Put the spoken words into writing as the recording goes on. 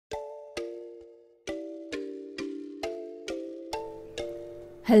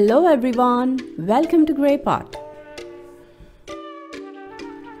Hello everyone, welcome to Grey Pot.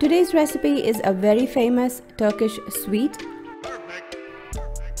 Today's recipe is a very famous Turkish sweet,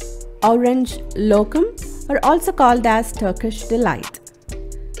 Orange Lokum, or also called as Turkish Delight.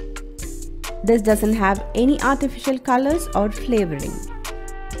 This doesn't have any artificial colors or flavoring.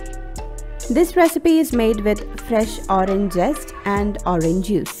 This recipe is made with fresh orange zest and orange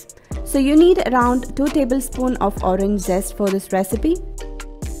juice. So you need around 2 tablespoons of orange zest for this recipe.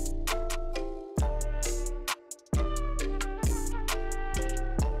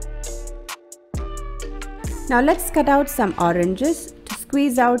 Now let's cut out some oranges to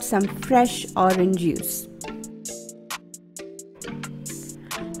squeeze out some fresh orange juice.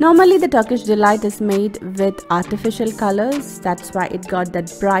 Normally the Turkish Delight is made with artificial colors, that's why it got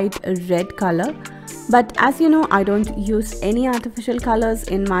that bright red color. But as you know, I don't use any artificial colors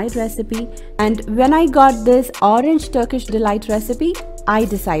in my recipe, and when I got this Orange Turkish Delight recipe, I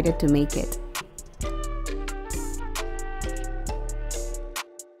decided to make it.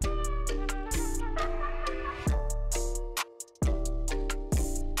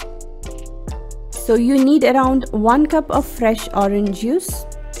 So you need around 1 cup of fresh orange juice.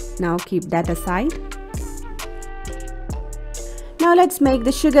 Now keep that aside. Now let's make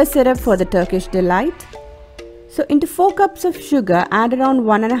the sugar syrup for the Turkish Delight. So into 4 cups of sugar, add around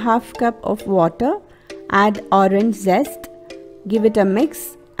 1.5 cup of water, add orange zest, give it a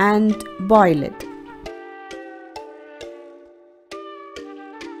mix and boil it.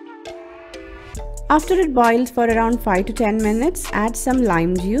 After it boils for around 5 to 10 minutes, add some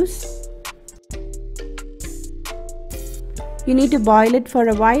lime juice. You need to boil it for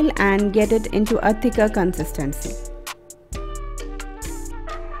a while and get it into a thicker consistency.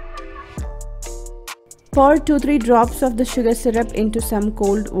 Pour 2-3 drops of the sugar syrup into some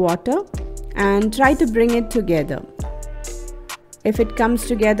cold water and try to bring it together. If it comes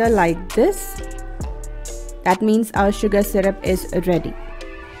together like this, that means our sugar syrup is ready.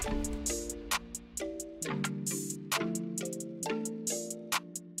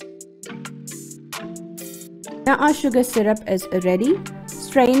 Now our sugar syrup is ready.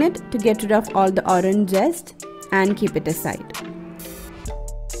 Strain it to get rid of all the orange zest and keep it aside.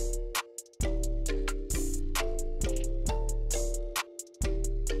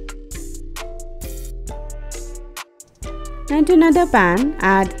 And to another pan,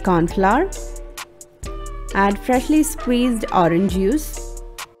 add corn flour, add freshly squeezed orange juice,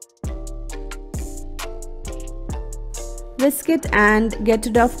 whisk it and get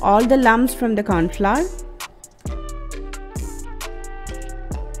rid of all the lumps from the corn flour.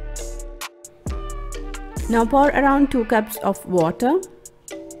 Now pour around 2 cups of water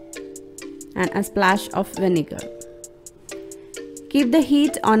and a splash of vinegar. Keep the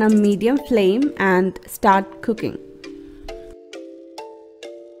heat on a medium flame and start cooking.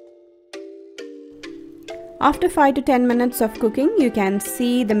 After 5 to 10 minutes of cooking, you can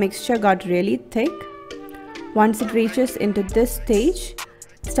see the mixture got really thick. Once it reaches into this stage,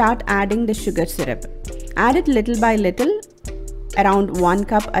 start adding the sugar syrup. Add it little by little, around 1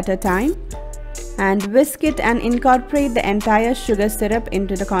 cup at a time, and whisk it and incorporate the entire sugar syrup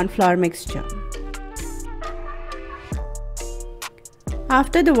into the corn flour mixture.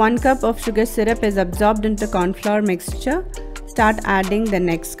 After the 1 cup of sugar syrup is absorbed into the corn flour mixture, start adding the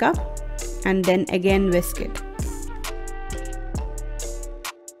next cup and then again whisk it.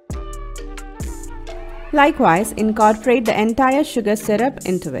 Likewise, incorporate the entire sugar syrup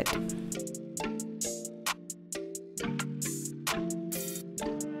into it.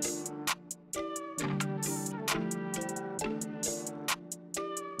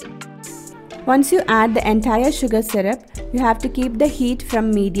 Once you add the entire sugar syrup, you have to keep the heat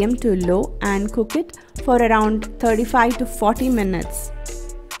from medium to low and cook it for around 35 to 40 minutes.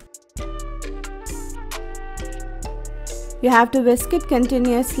 You have to whisk it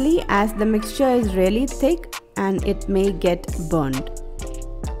continuously as the mixture is really thick and it may get burned.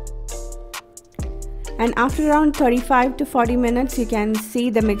 And after around 35 to 40 minutes, you can see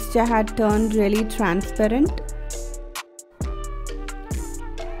the mixture had turned really transparent.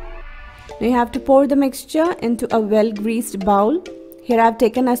 Now you have to pour the mixture into a well-greased bowl. Here I have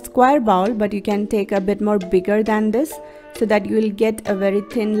taken a square bowl, but you can take a bit more bigger than this so that you will get a very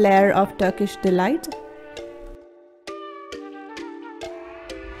thin layer of Turkish Delight.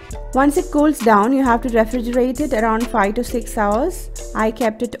 Once it cools down, you have to refrigerate it around 5 to 6 hours. I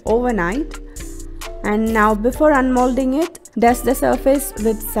kept it overnight. And now before unmolding it, dust the surface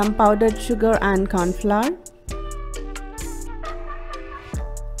with some powdered sugar and corn flour.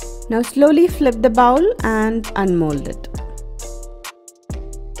 Now slowly flip the bowl and unmold it.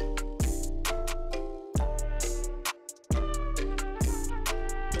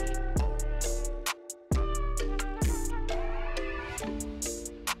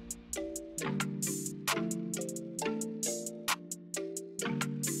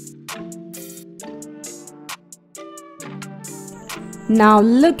 Now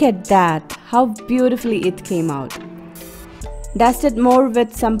look at that, how beautifully it came out. Dust it more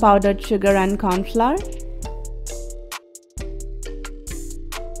with some powdered sugar and corn flour.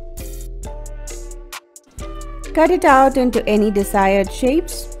 Cut it out into any desired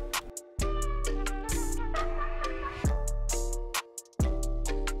shapes.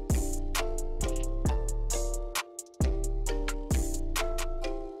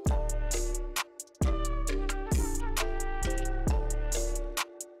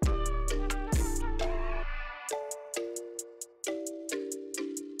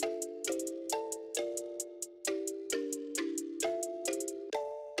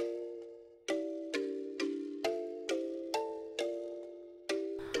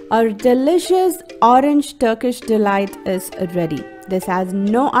 Our delicious Orange Turkish Delight is ready. This has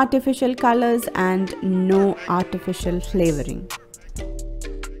no artificial colors and no artificial flavoring.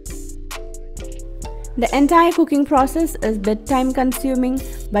 The entire cooking process is a bit time consuming,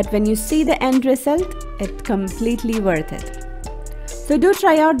 but when you see the end result, it's completely worth it. So do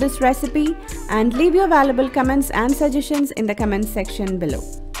try out this recipe and leave your valuable comments and suggestions in the comment section below.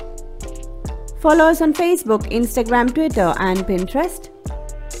 Follow us on Facebook, Instagram, Twitter and Pinterest.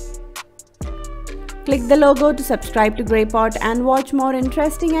 Click the logo to subscribe to Grey Pot and watch more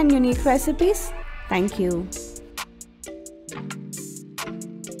interesting and unique recipes. Thank you.